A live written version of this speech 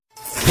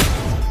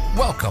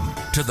Welcome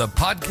to the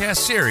podcast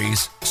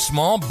series,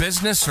 Small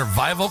Business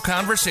Survival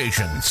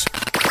Conversations.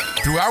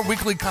 Through our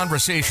weekly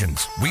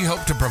conversations, we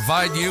hope to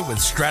provide you with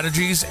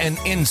strategies and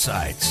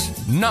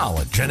insights,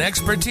 knowledge and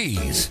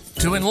expertise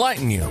to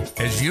enlighten you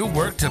as you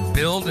work to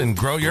build and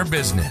grow your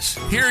business.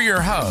 Here are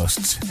your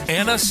hosts,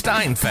 Anna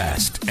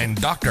Steinfest and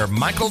Dr.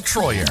 Michael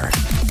Troyer.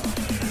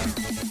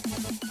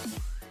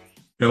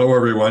 Hello,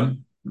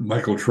 everyone.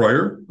 Michael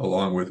Troyer,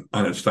 along with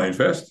Anna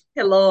Steinfest.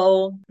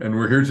 Hello. And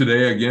we're here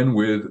today again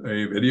with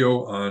a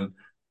video on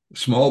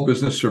small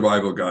business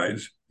survival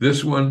guides.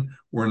 This one,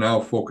 we're now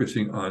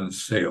focusing on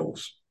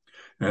sales.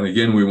 And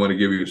again, we want to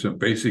give you some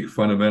basic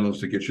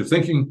fundamentals to get you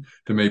thinking,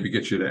 to maybe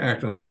get you to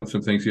act on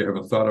some things you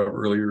haven't thought of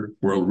earlier.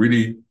 We're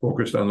really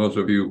focused on those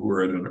of you who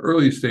are at an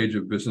early stage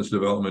of business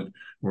development.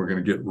 We're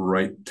going to get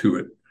right to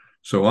it.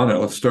 So Anna,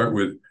 let's start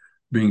with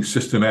being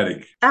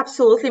systematic.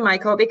 Absolutely,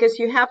 Michael, because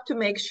you have to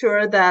make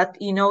sure that,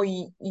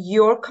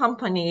 your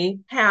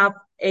company have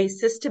a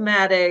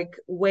systematic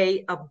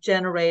way of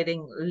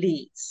generating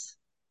leads.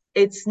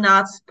 It's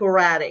not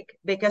sporadic,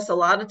 because a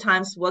lot of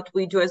times what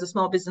we do as a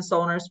small business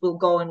owners, we'll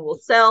go and we'll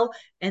sell,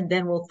 and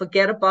then we'll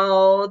forget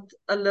about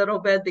a little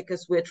bit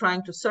because we're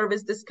trying to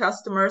service these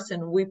customers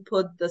and we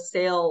put the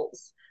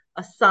sales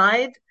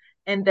aside.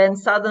 And then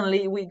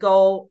suddenly we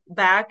go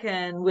back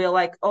and we're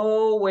like,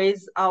 oh,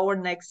 where's our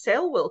next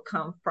sale will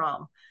come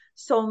from?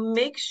 So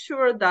make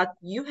sure that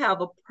you have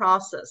a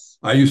process.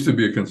 I used to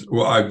be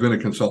I've been a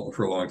consultant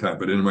for a long time,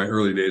 but in my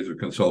early days of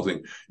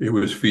consulting, it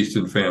was feast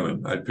and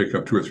famine. I'd pick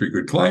up 2 or 3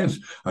 good clients.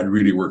 I'd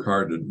really work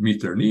hard to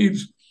meet their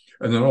needs.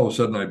 And then all of a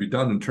sudden I'd be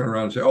done and turn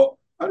around and say, oh,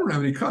 I don't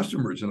have any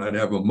customers. And I'd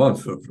have a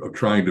month of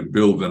trying to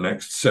build the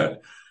next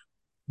set.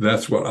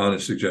 That's what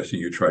Anna's suggesting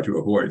you try to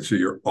avoid. So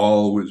you're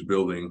always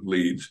building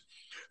leads.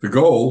 The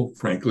goal,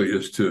 frankly,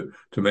 is to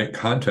make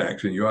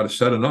contacts, and you ought to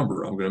set a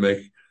number. I'm going to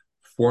make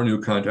 4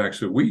 new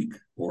contacts a week.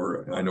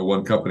 Or I know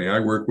one company I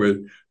work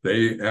with,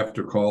 they have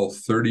to call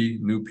 30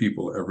 new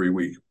people every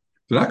week.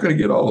 They're not going to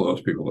get all of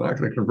those people. They're not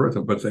going to convert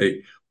them, but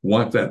they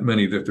want that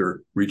many that they're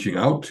reaching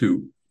out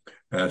to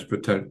as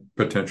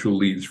potential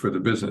leads for the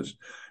business.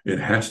 It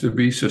has to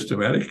be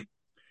systematic.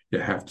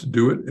 You have to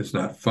do it. It's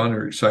not fun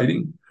or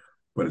exciting,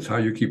 but it's how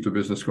you keep the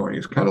business going.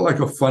 It's kind of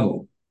like a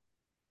funnel.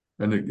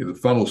 And the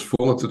funnel's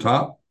full at the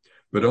top,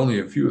 but only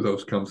a few of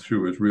those come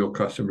through as real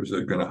customers that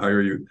are going to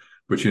hire you.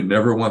 But you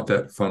never want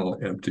that funnel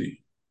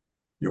empty.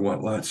 You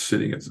want lots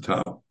sitting at the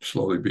top,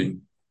 slowly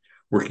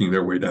working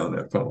their way down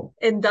that funnel.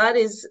 And that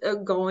is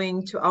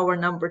going to our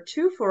number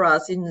 2 for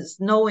us,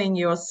 is knowing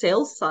your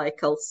sales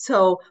cycle.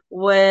 So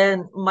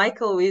when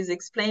Michael is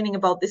explaining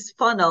about this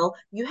funnel,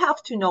 you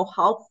have to know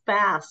how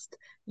fast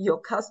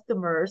your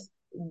customers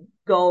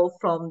go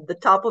from the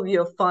top of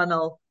your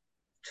funnel,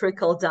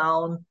 trickle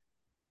down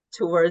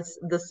towards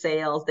the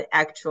sales, the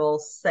actual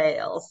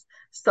sales.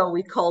 So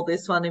we call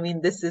this one,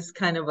 this is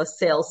kind of a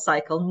sales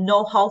cycle.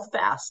 Know how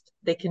fast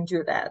they can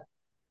do that.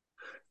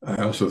 I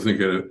also think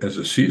of it as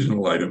a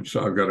seasonal item.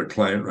 So I've got a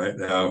client right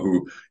now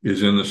who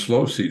is in the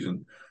slow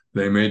season.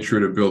 They made sure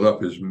to build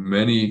up as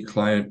many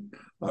client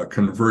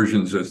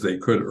conversions as they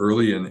could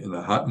early in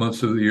the hot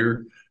months of the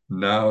year.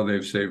 Now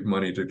they've saved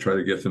money to try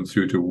to get them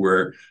through to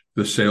where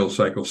the sales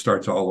cycle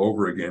starts all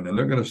over again. And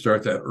they're going to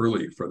start that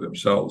early for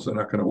themselves. They're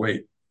not going to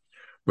wait.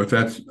 But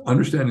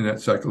understanding that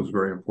cycle is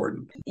very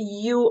important.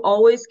 You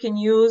always can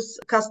use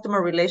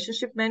customer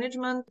relationship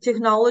management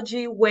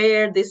technology,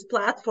 where this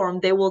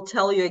platform, they will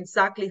tell you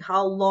exactly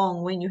how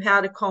long, when you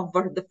had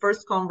the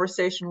first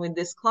conversation with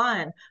this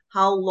client,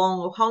 how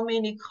long or how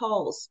many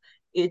calls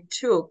it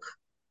took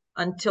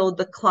until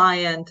the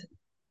client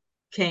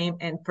came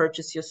and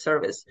purchased your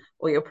service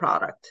or your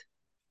product.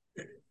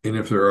 And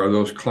if there are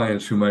those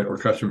clients or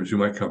customers who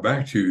might come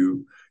back to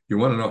you, you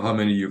want to know how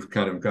many you've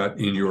kind of got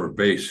in your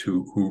base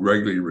who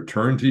regularly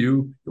return to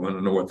you. You want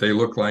to know what they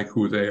look like,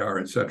 who they are,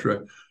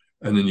 etc.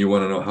 And then you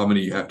want to know how many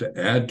you have to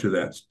add to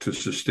that to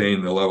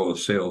sustain the level of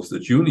sales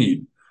that you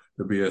need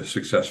to be a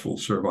successful,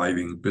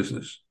 surviving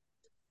business.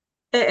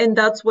 And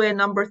that's where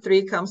number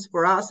 3 comes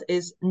for us,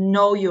 is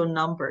know your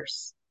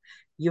numbers.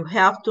 You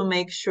have to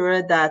make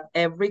sure that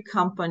every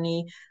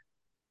company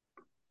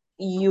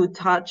you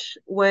touch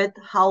with,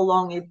 how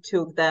long it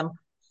took them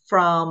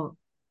from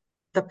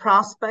the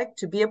prospect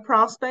to be a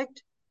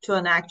prospect to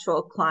an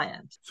actual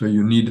client. So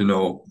you need to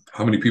know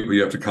how many people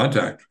you have to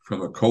contact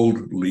from a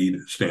cold lead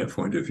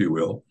standpoint, if you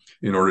will,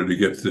 in order to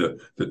get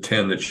the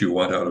 10 that you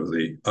want out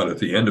at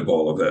the end of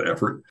all of that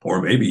effort.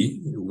 Or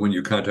maybe when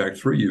you contact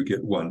 3, you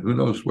get 1. Who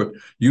knows what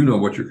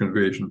your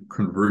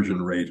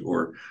conversion rate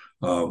or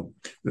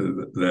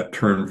that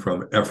turn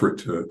from effort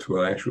to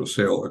an actual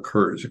sale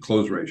occurs, a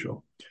close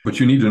ratio. But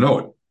you need to know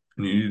it,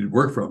 and you need to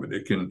work from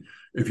it.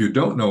 If you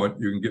don't know it,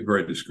 you can get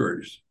very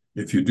discouraged.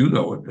 If you do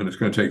know it, and it's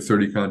going to take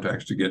 30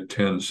 contacts to get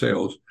 10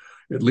 sales,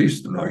 at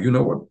least now you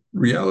know what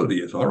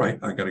reality is. All right,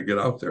 I got to get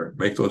out there,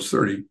 make those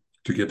 30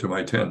 to get to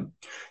my 10.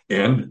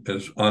 And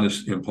as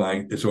Honest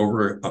implying, it's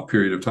over a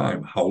period of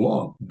time. How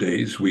long?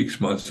 Days, weeks,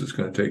 months it's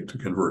going to take to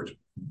convert.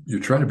 You're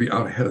trying to be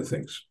out ahead of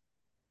things.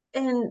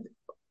 And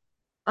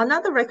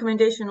Another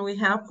recommendation we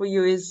have for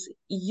you is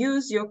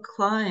use your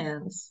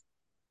clients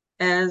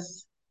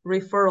as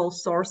referral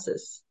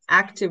sources.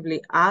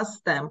 Actively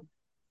ask them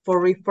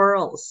for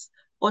referrals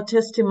or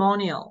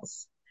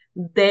testimonials.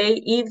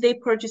 If they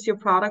purchase your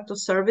product or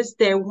service,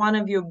 they're one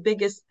of your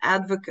biggest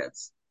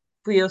advocates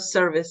for your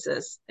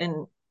services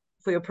and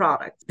for your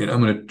product. And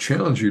I'm going to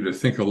challenge you to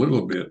think a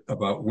little bit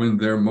about when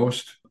they're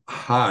most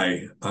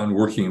high on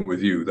working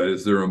with you. That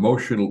is, their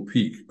emotional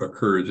peak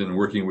occurs in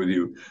working with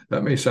you.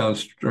 That may sound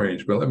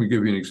strange, but let me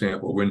give you an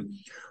example.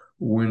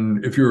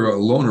 If you're a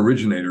loan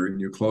originator and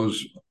you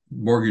close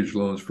mortgage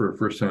loans for a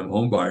first-time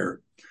home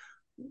buyer,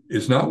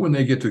 it's not when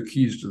they get the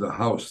keys to the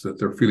house that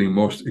they're feeling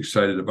most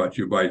excited about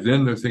you. By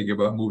then, they're thinking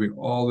about moving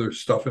all their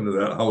stuff into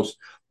that house,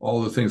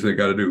 all the things they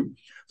got to do.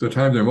 The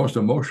time they're most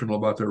emotional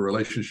about their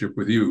relationship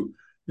with you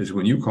is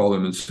when you call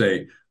them and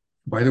say,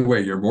 by the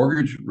way, your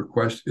mortgage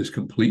request is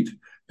complete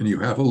and you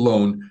have a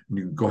loan and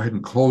you can go ahead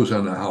and close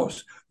on the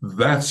house.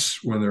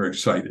 That's when they're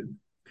excited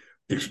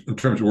in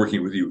terms of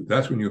working with you.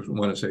 That's when you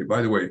want to say,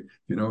 by the way,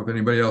 if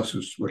anybody else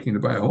is looking to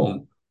buy a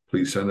home,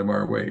 please send them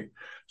our way.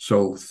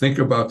 So think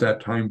about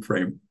that time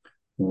frame.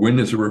 When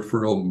is a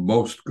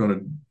request for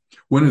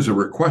a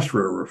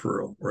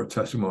referral or a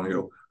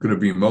testimonial going to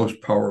be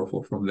most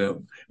powerful from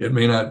them? It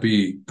may not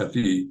be at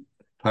the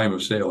time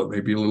of sale. It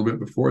may be a little bit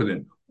before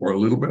then or a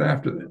little bit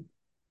after then.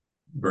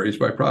 Varies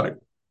by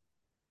product.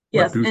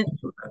 Yes,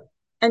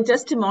 and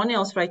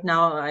testimonials right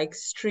now are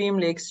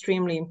extremely,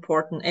 extremely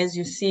important. As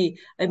you see,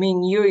 I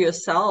mean, you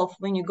yourself,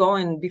 when you go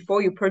in,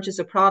 before you purchase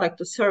a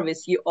product or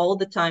service, you all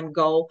the time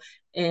go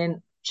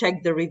and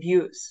check the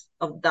reviews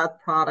of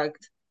that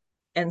product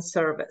and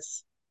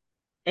service.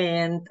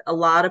 And a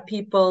lot of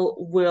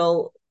people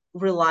will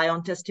rely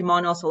on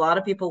testimonials. A lot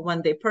of people,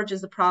 when they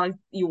purchase the product,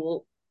 you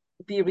will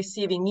be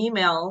receiving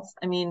emails.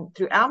 I mean,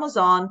 through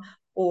Amazon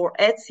or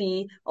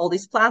Etsy, all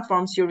these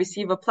platforms, you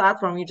receive a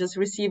platform, you just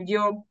received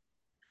your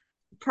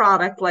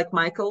product, like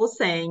Michael was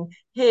saying,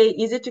 hey,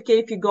 is it okay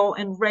if you go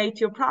and rate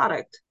your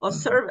product or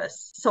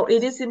service? So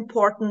it is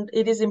important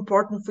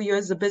for you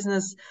as a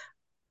business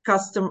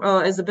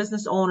as a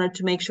business owner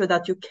to make sure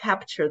that you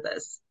capture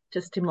this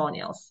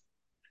testimonials.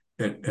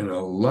 And a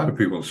lot of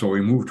people, so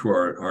we move to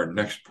our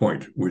next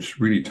point, which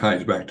really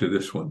ties back to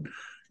this one.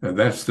 And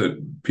that's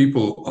that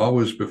people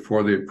always,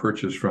 before they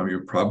purchase from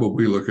you,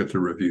 probably look at the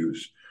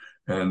reviews.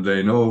 And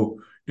they know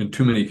in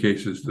too many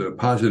cases, the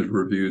positive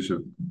reviews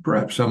have,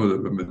 perhaps some of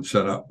them have been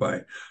set up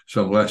by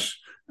some less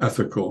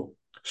ethical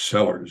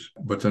sellers,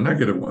 but the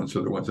negative ones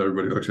are the ones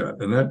everybody looks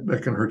at, and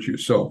that can hurt you.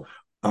 So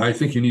I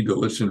think you need to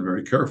listen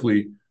very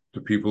carefully to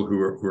people who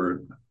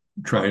are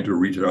trying to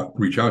reach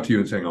out to you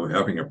and saying, I'm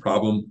having a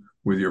problem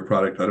with your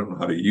product. I don't know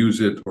how to use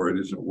it, or it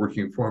isn't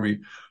working for me.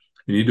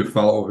 You need to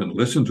follow and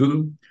listen to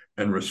them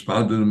and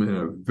respond to them in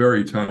a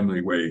very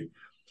timely way,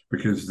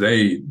 because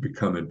they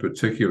become, in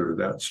particular,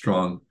 that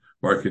strong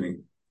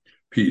marketing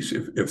piece.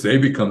 If they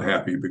become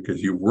happy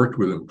because you've worked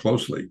with them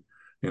closely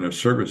in a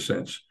service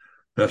sense,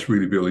 that's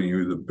really building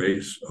you the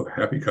base of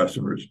happy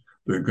customers.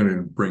 They're going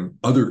to bring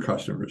other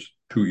customers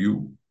to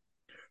you.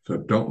 So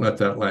don't let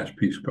that last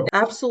piece go.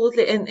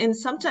 Absolutely. And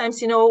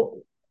sometimes,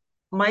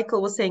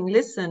 Michael was saying,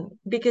 listen,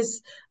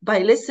 because by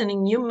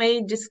listening, you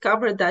may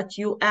discover that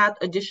you add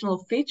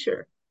additional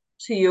feature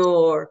to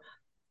your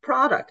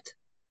product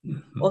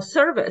or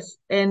service.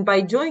 And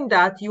by doing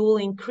that, you will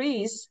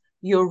increase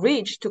your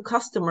reach to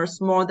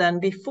customers more than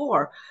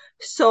before.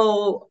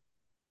 So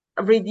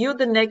review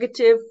the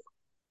negative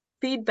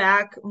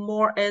feedback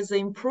more as an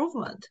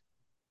improvement.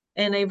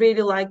 And I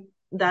really like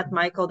that,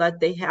 Michael,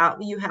 that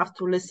you have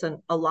to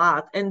listen a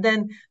lot. And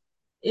then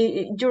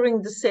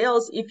during the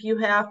sales, if you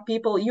have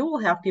people, you will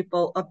have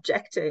people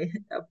object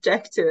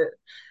to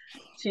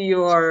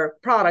your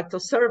product or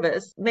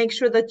service. Make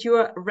sure that you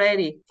are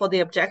ready for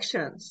the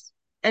objections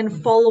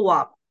and follow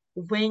up.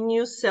 When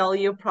you sell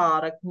your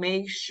product,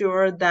 make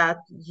sure that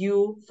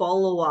you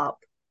follow up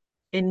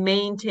in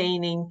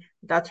maintaining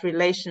that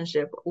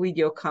relationship with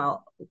your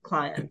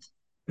client.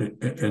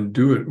 And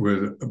do it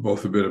with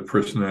both a bit of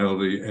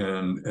personality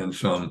and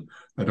some,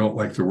 I don't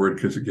like the word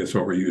because it gets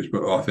overused,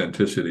 but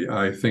authenticity.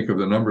 I think of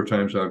the number of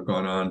times I've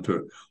gone on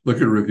to look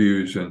at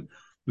reviews and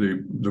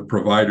the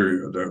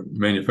provider, the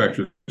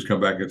manufacturer has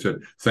come back and said,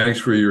 thanks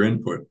for your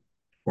input,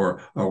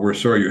 or we're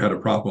sorry you had a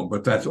problem,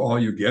 but that's all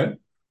you get.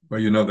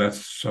 Well,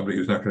 that's somebody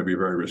who's not going to be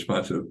very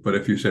responsive. But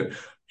if you said,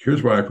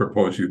 here's what I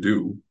propose you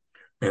do,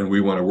 and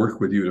we want to work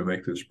with you to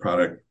make this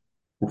product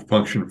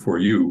function for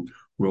you,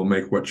 we'll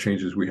make what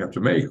changes we have to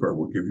make, or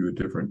we'll give you a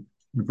different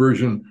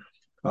version,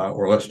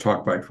 or let's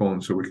talk by phone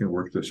so we can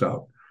work this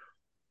out.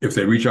 If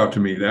they reach out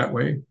to me that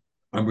way,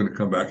 I'm going to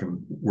come back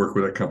and work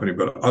with that company.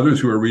 But others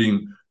who are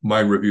reading my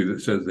review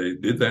that says they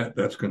did that,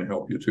 that's going to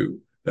help you too.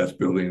 That's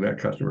building that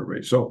customer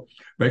base. So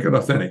make it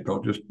authentic.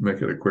 Don't just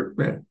make it a quick,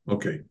 man,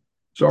 okay,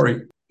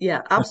 sorry.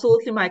 Yeah,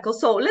 absolutely, Michael.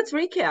 So let's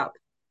recap.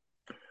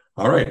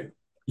 All right.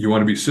 You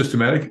want to be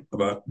systematic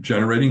about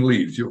generating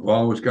leads. You've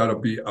always got to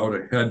be out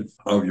ahead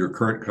of your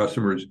current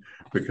customers,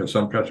 because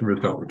some customers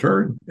don't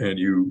return and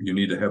you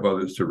need to have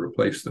others to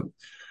replace them.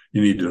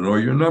 You need to know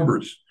your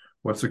numbers.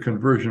 What's the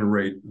conversion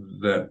rate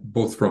that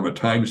both from a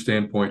time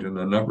standpoint and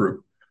the number of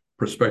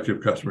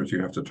prospective customers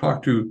you have to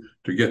talk to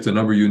get the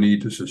number you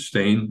need to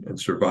sustain and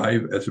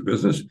survive as a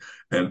business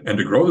and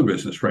to grow the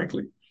business,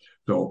 frankly.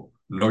 So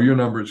know your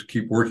numbers,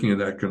 keep working at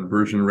that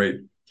conversion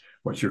rate.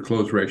 What's your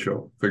close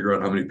ratio? Figure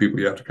out how many people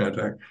you have to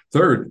contact.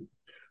 Third,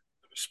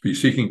 be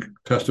seeking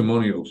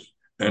testimonials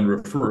and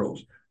referrals.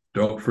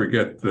 Don't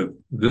forget that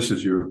this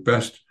is your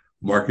best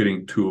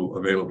marketing tool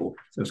available.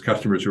 As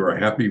customers who are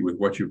happy with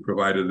what you've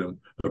provided them,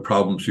 the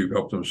problems you've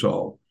helped them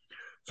solve.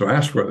 So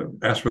ask for them.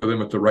 Ask for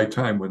them at the right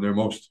time when they're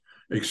most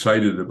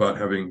excited about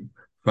having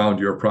found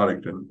your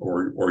product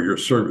or your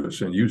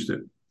service and used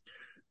it.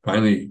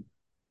 Finally,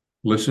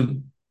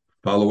 listen,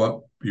 follow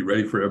up, be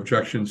ready for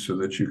objections so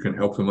that you can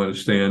help them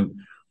understand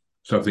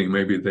something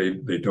maybe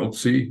they don't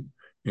see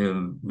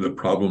in the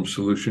problem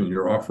solution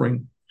you're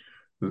offering.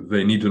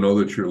 They need to know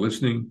that you're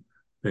listening.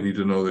 They need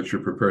to know that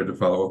you're prepared to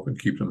follow up and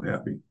keep them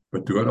happy,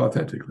 but do it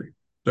authentically.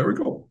 There we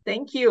go.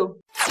 Thank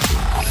you.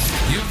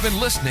 You've been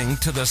listening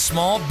to the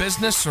Small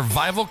Business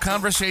Survival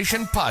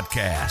Conversation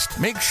podcast.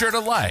 Make sure to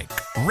like,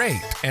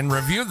 rate, and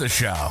review the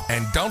show.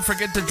 And don't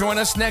forget to join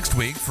us next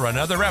week for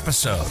another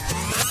episode.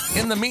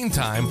 In the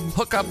meantime,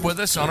 hook up with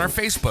us on our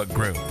Facebook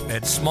group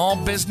at Small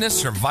Business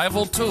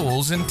Survival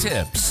Tools and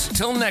Tips.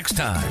 Till next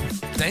time,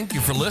 thank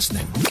you for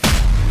listening.